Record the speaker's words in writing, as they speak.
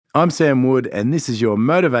I'm Sam Wood, and this is your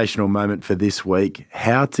motivational moment for this week: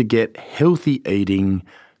 how to get healthy eating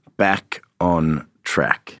back on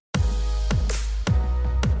track.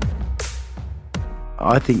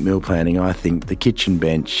 I think meal planning, I think the kitchen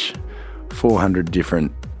bench, 400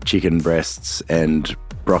 different chicken breasts and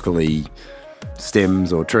broccoli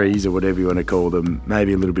stems or trees or whatever you want to call them,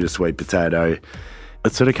 maybe a little bit of sweet potato.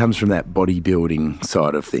 It sort of comes from that bodybuilding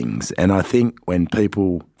side of things. And I think when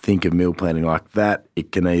people think of meal planning like that,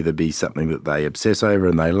 it can either be something that they obsess over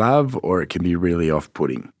and they love, or it can be really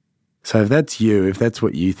off-putting. So if that's you, if that's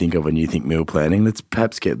what you think of when you think meal planning, let's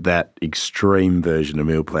perhaps get that extreme version of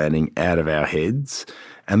meal planning out of our heads.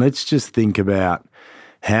 And let's just think about,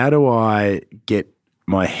 how do I get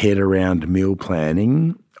my head around meal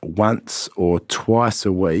planning once or twice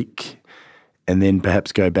a week, and then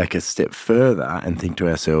perhaps go back a step further and think to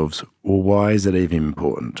ourselves, well, why is it even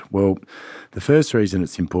important? Well, the first reason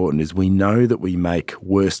it's important is we know that we make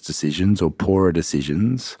worse decisions or poorer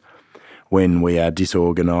decisions when we are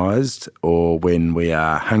disorganised or when we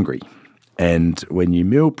are hungry. And when you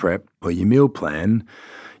meal prep or you meal plan,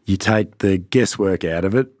 you take the guesswork out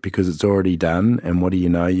of it because it's already done. And what do you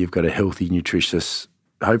know? You've got a healthy, nutritious,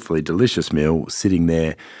 hopefully delicious meal sitting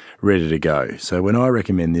there ready to go. So when I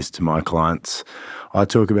recommend this to my clients, I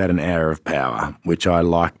talk about an hour of power, which I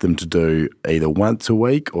like them to do either once a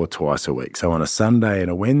week or twice a week. So on a Sunday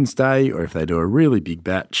and a Wednesday, or if they do a really big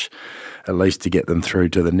batch, at least to get them through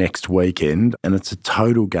to the next weekend. And it's a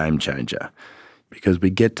total game changer, because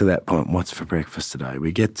we get to that point, what's for breakfast today?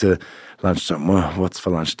 We get to lunchtime, well, what's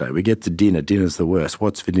for lunch today? We get to dinner, dinner's the worst,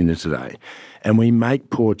 what's for dinner today? And we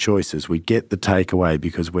make poor choices. We get the takeaway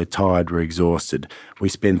because we're tired, we're exhausted. We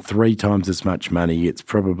spend 3 times as much money. It's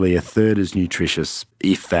probably a third as nutritious,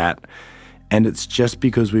 if that. And it's just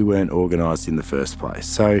because we weren't organised in the first place.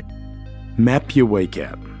 So map your week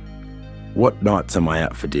out. What nights am I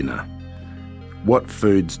out for dinner? What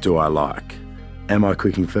foods do I like? Am I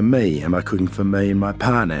cooking for me? Am I cooking for me and my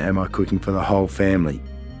partner? Am I cooking for the whole family?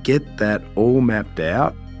 Get that all mapped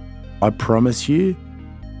out. I promise you,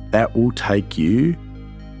 that will take you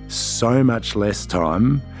so much less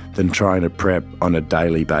time than trying to prep on a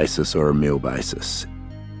daily basis or a meal basis.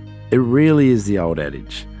 It really is the old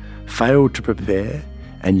adage, fail to prepare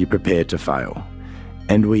and you prepare to fail.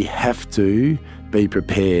 And we have to be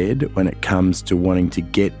prepared when it comes to wanting to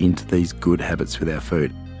get into these good habits with our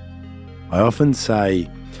food. I often say,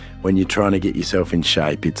 when you're trying to get yourself in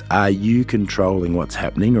shape, it's, are you controlling what's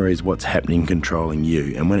happening, or is what's happening controlling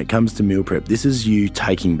you? And when it comes to meal prep, this is you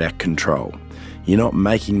taking back control. You're not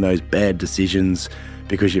making those bad decisions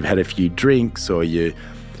because you've had a few drinks, or you're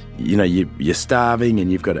starving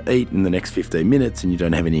and you've got to eat in the next 15 minutes and you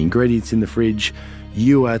don't have any ingredients in the fridge.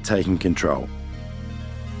 You are taking control.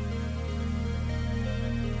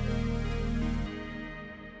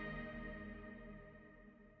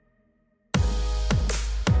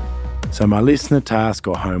 So my listener task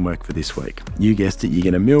or homework for this week, you guessed it, you're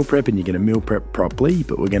going to meal prep, and you're going to meal prep properly,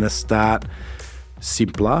 but we're going to start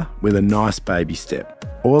simpler with a nice baby step.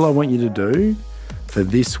 All I want you to do for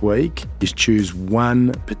this week is choose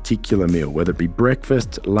one particular meal, whether it be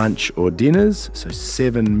breakfast, lunch or dinners, so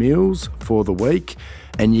 7 meals for the week,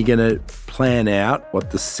 and you're going to plan out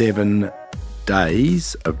what the 7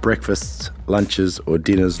 days of breakfasts, lunches or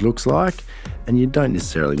dinners looks like. And you don't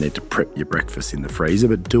necessarily need to prep your breakfast in the freezer,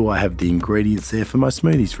 but do I have the ingredients there for my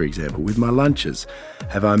smoothies, for example, with my lunches?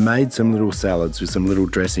 Have I made some little salads with some little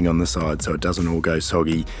dressing on the side so it doesn't all go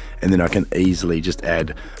soggy, and then I can easily just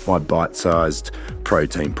add my bite-sized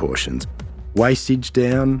protein portions? Wastage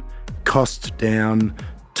down, cost down,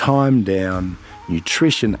 time down,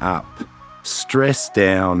 nutrition up, stress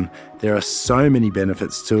down. There are so many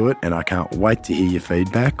benefits to it, and I can't wait to hear your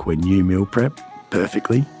feedback when you meal prep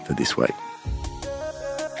perfectly for this week.